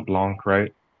 It's Mont Blanc,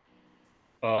 right?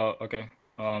 Okay.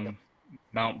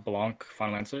 Mount Blanc,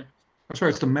 final answer. That's right,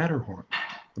 it's the Matterhorn.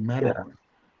 The Matterhorn.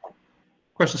 Yeah.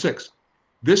 Question 6.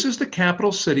 This is the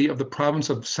capital city of the province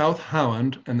of South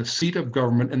Holland and the seat of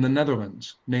government in the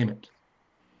Netherlands. Name it.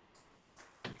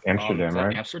 Amsterdam,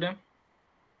 right? Amsterdam?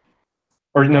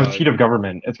 Or no, seat of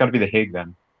government. It's got to be The Hague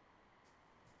then.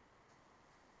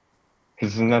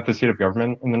 Because isn't that the seat of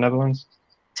government in the Netherlands?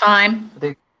 Time. I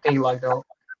think you like that.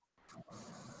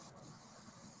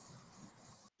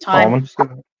 Time.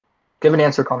 Give an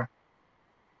answer, Connor.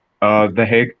 The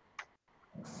Hague.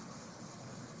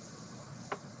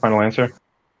 Final answer.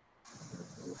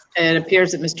 It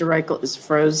appears that Mr. Reichel is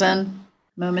frozen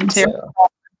momentarily.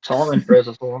 Solomon froze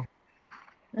as well.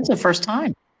 That's the first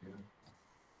time.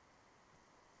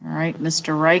 All right,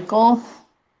 Mr. Reichel.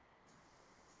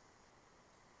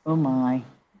 Oh my.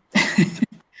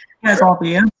 Has all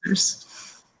the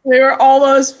answers. We were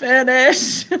almost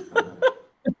finished.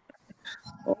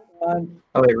 Oh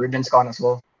wait, Ruben's gone as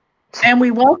well. And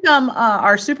we welcome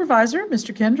our supervisor,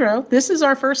 Mr. Kendro. This is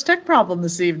our first tech problem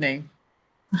this evening.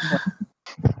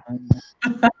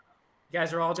 You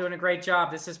guys are all doing a great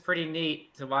job. This is pretty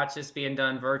neat to watch this being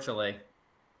done virtually.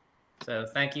 So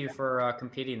thank you for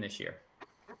competing this year.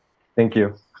 Thank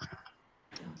you.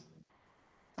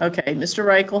 Okay, Mr.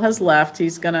 Reichel has left.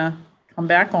 He's going to come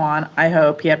back on, I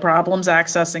hope. He had problems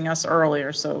accessing us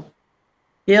earlier, so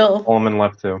he'll... Solomon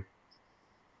left too.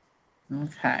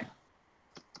 Okay.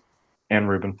 And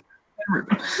Ruben.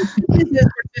 We did this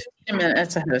for 15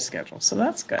 minutes ahead of schedule, so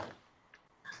that's good.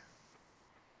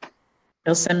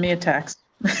 He'll send me a text.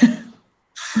 In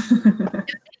the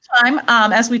meantime,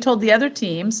 as we told the other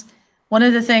teams, one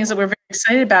of the things that we're very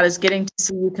excited about is getting to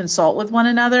see you consult with one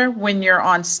another. When you're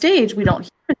on stage, we don't hear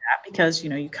that because, you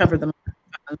know, you cover the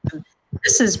microphones.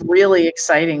 This is really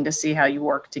exciting to see how you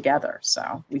work together.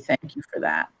 So we thank you for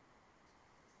that.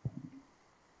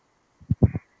 We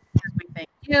thank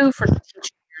you for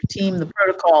teaching your team the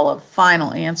protocol of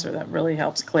final answer. That really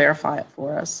helps clarify it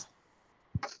for us.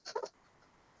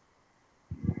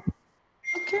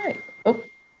 Okay. Oh,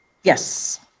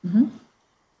 yes.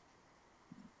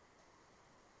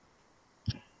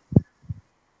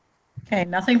 Okay,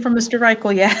 nothing from Mr.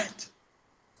 Reichel yet.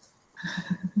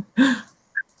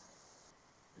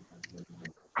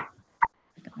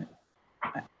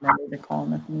 I'm ready to call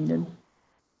him if needed.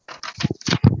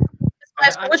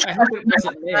 I hope it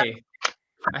wasn't me.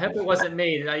 I hope it wasn't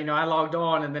me. You know, I logged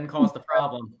on and then caused the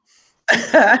problem.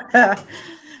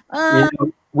 You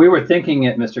know, we were thinking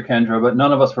it, Mr. Kendra, but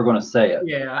none of us were going to say it.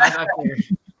 Yeah, I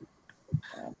figured.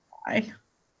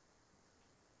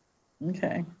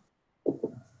 Okay.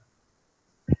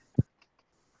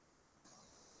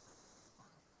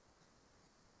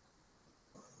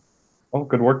 Oh,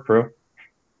 good work, bro.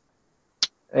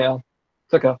 Yeah,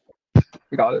 it's okay.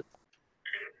 We got it.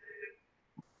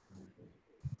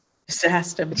 Just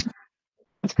asked him.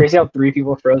 It's crazy how 3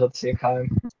 people froze at the same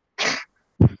time.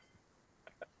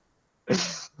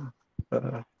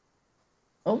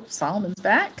 Oh, Solomon's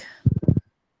back.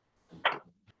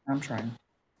 I'm trying.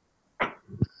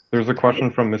 There's a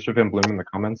question from Mr. Van Bloom in the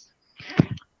comments.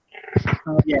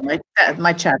 Oh, yeah,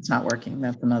 my chat's not working.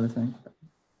 That's another thing.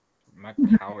 My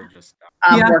power just stopped.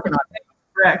 I'm working on it.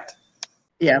 Correct.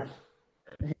 Yeah.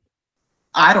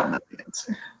 I don't know the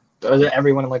answer. Is it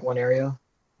everyone in like one area?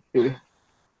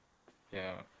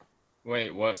 Yeah.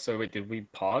 Wait, what? So wait, did we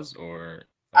pause or?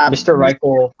 Mr.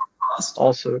 Reichel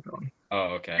also gone.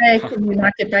 Oh, okay. Hey, can you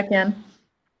not get back in?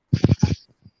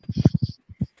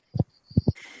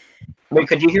 Wait,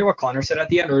 could you hear what Connor said at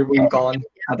the end, or were you gone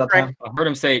at that time? I heard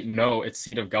him say no. It's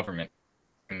seat of government,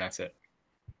 and that's it.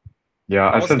 Yeah,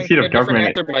 I said seat of government.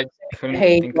 Answer, but I couldn't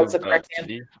Hey, think what's of the correct answer?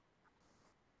 city.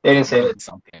 They didn't say it.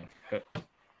 Something.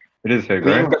 It is Hague,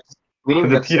 We right? didn't we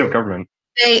didn't It's get the seat to of government.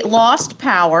 They lost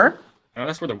power, No,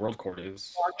 that's where the world court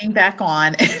is. logging back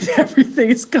on, and everything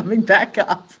is coming back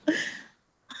up.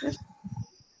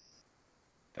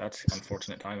 That's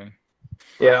unfortunate timing.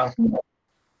 Yeah.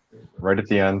 Right at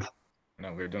the end.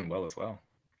 No, we were doing well as well.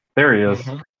 There he is.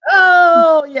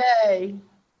 Oh, yay.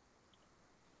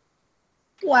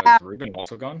 Wow. Is Ruben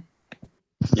also gone?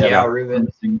 Yeah, Ruben.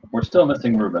 We're still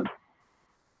missing Ruben.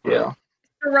 Yeah.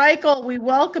 Mr. Reichel, we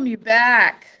welcome you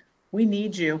back. We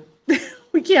need you.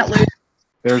 We can't lose.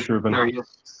 There's Ruben. There he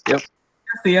is. Yep.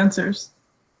 That's the answers.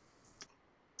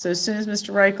 So as soon as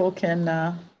Mr. Reichel can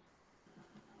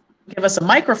give us a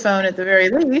microphone at the very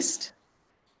least.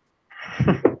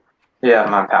 Yeah,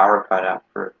 my power cut out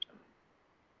for.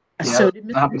 Yeah, So did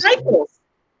Mr. Reichel.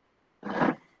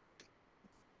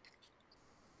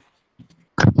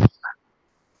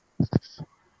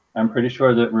 I'm pretty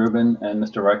sure that Ruben and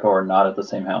Mr. Reichel are not at the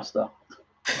same house, though.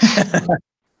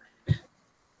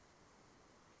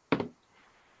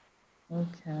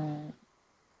 Okay.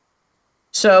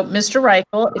 So, Mr.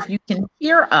 Reichel, if you can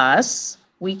hear us,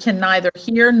 we can neither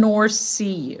hear nor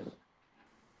see you.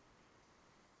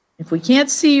 If we can't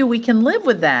see you, we can live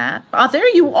with that. Oh, there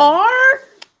you are.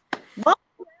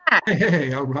 Welcome back.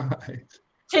 Hey, all right.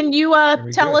 Can you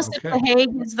Very tell good, us if okay. The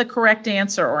Hague is the correct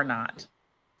answer or not?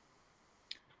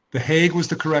 The Hague was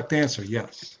the correct answer,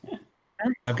 yes.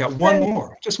 I've got one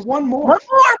more, just one more. One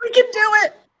more, we can do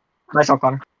it. Nice one,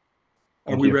 Connor.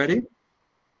 Are we ready?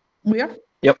 We are.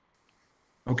 Yep.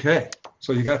 Okay,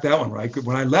 so you got that one right.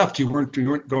 When I left, you weren't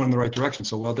going in the right direction,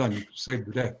 so well done. You saved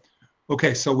the day.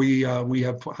 Okay, so we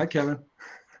have, hi, Kevin.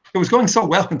 It was going so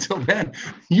well until then.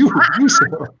 You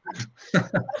said.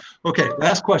 Okay,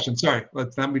 last question. Sorry,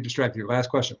 let's not be distracted here. Last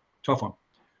question, tough one.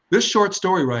 This short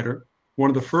story writer, one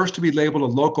of the first to be labeled a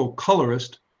local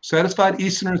colorist, satisfied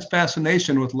Easterners'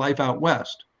 fascination with life out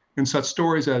west in such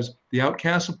stories as The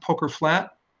Outcasts of Poker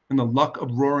Flat and The Luck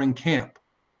of Roaring Camp.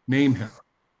 Name him.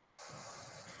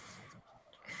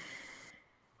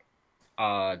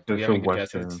 Do we have any good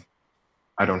guesses?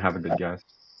 I don't have a good guess.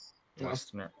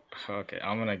 Westerner. Okay,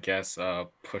 I'm gonna guess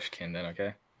Pushkin then.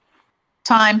 Okay.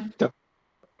 Time.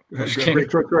 Great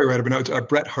story writer, but no, it's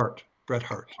Bret Hart. Bret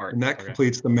Hart. And that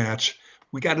completes the match.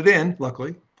 We got it in,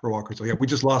 luckily, for Walkersville. Yeah, we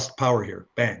just lost power here.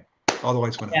 Bang. All the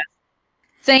lights went out.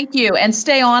 Thank you. And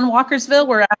stay on, Walkersville.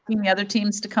 We're asking the other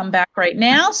teams to come back right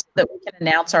now so that we can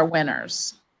announce our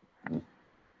winners. All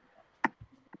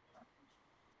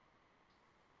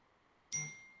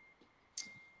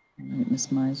right, Ms.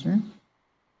 Meisner.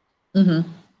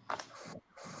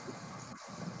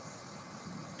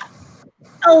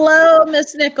 Hello,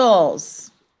 Miss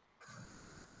Nichols.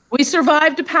 We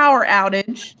survived a power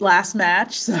outage last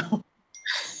match, so.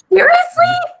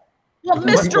 Seriously? Well,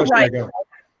 Mr. Reichel.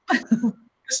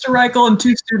 Mr. Reichel and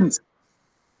 2 students.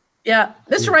 Yeah,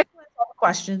 Mr. Reichel has all the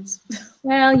questions.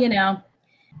 Well, you know,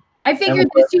 I figured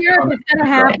this year if it's gonna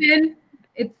happen,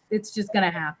 it's just gonna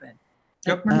happen.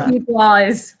 Yep. People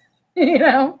is, you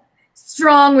know,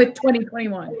 strong with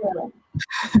 2021.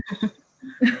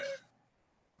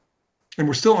 And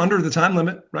we're still under the time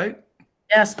limit, right?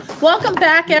 Yes. Welcome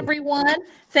back, everyone.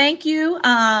 Thank you.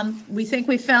 We think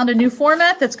we found a new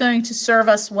format that's going to serve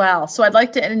us well. So I'd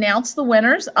like to announce the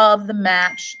winners of the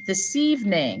match this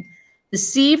evening.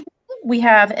 This evening, we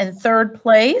have in third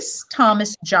place,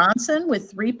 Thomas Johnson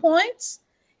with 3 points.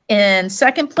 In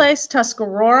second place,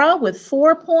 Tuscarora with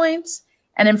 4 points.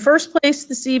 And in first place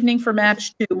this evening for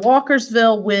match 2,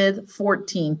 Walkersville with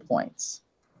 14 points.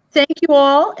 Thank you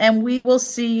all, and we will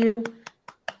see you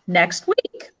next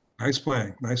week. Nice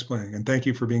playing. And thank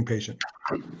you for being patient.